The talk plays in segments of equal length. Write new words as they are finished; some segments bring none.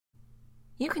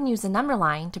You can use a number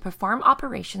line to perform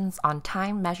operations on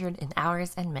time measured in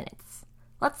hours and minutes.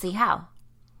 Let's see how.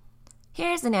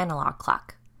 Here's an analog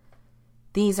clock.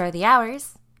 These are the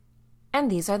hours, and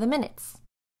these are the minutes.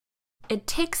 It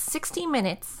takes 60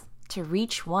 minutes to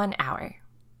reach 1 hour.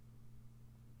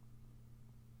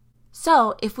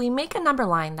 So, if we make a number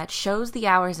line that shows the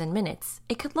hours and minutes,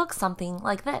 it could look something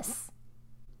like this.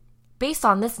 Based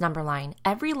on this number line,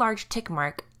 every large tick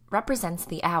mark represents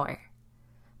the hour.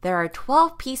 There are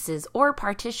 12 pieces or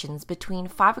partitions between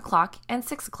 5 o'clock and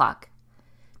 6 o'clock.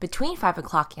 Between 5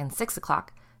 o'clock and 6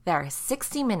 o'clock, there are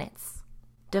 60 minutes.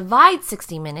 Divide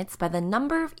 60 minutes by the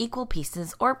number of equal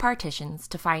pieces or partitions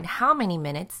to find how many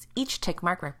minutes each tick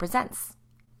mark represents.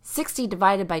 60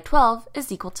 divided by 12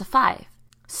 is equal to 5.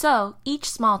 So, each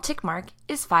small tick mark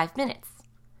is 5 minutes.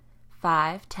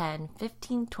 5, 10,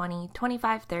 15, 20,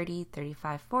 25, 30,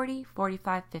 35, 40,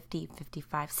 45, 50,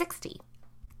 55, 60.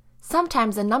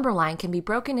 Sometimes a number line can be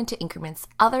broken into increments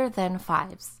other than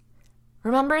fives.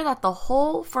 Remember that the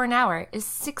whole for an hour is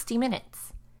 60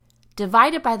 minutes.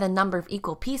 Divide it by the number of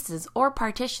equal pieces or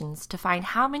partitions to find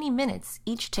how many minutes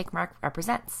each tick mark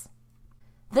represents.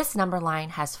 This number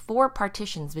line has 4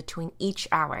 partitions between each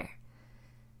hour.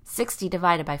 60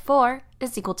 divided by 4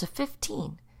 is equal to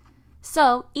 15.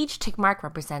 So each tick mark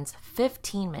represents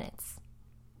 15 minutes.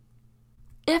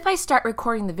 If I start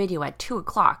recording the video at 2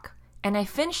 o'clock and I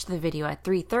finish the video at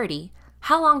 3:30,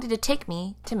 how long did it take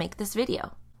me to make this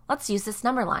video? Let's use this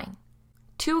number line.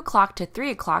 2 o'clock to 3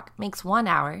 o'clock makes 1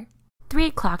 hour. 3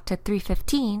 o'clock to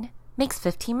 3:15 makes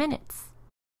 15 minutes.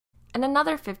 And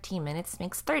another 15 minutes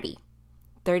makes 30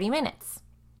 minutes.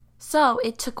 So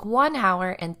it took 1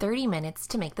 hour and 30 minutes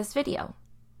to make this video.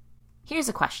 Here's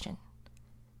a question.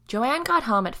 Joanne got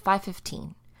home at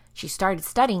 5:15. She started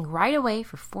studying right away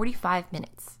for 45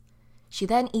 minutes. She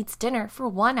then eats dinner for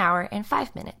 1 hour and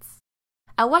 5 minutes.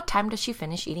 At what time does she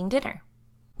finish eating dinner?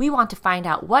 We want to find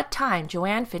out what time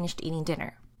Joanne finished eating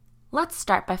dinner. Let's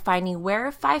start by finding where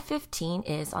 5:15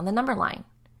 is on the number line.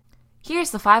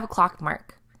 Here's the 5 o'clock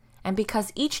mark. And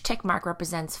because each tick mark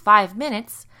represents 5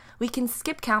 minutes, we can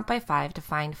skip count by 5 to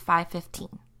find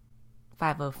 5:15.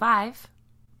 5:05,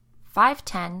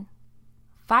 5:10,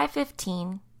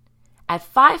 5:15. At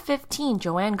 5:15,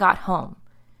 Joanne got home.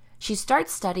 She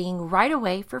starts studying right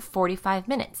away for 45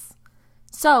 minutes.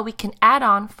 So we can add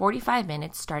on 45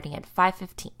 minutes starting at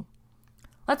 5:15.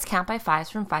 Let's count by 5s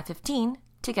from 5:15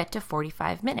 to get to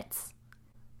 45 minutes.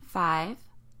 5,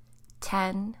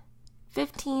 10,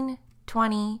 15,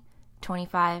 20,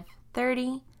 25,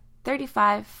 30,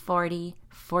 35, 40,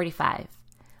 45.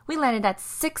 We landed at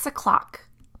 6 o'clock.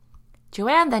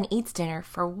 Joanne then eats dinner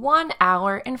for 1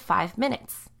 hour and 5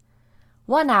 minutes.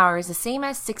 1 hour is the same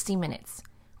as 60 minutes.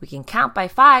 We can count by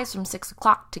 5s from 6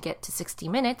 o'clock to get to 60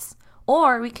 minutes,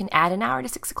 or we can add an hour to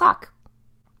 6 o'clock.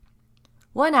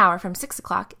 1 hour from 6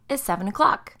 o'clock is 7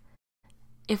 o'clock.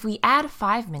 If we add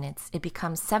 5 minutes, it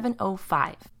becomes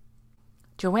 7:05.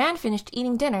 Joanne finished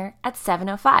eating dinner at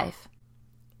 7:05.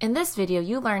 In this video,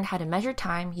 you learned how to measure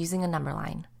time using a number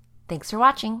line. Thanks for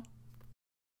watching.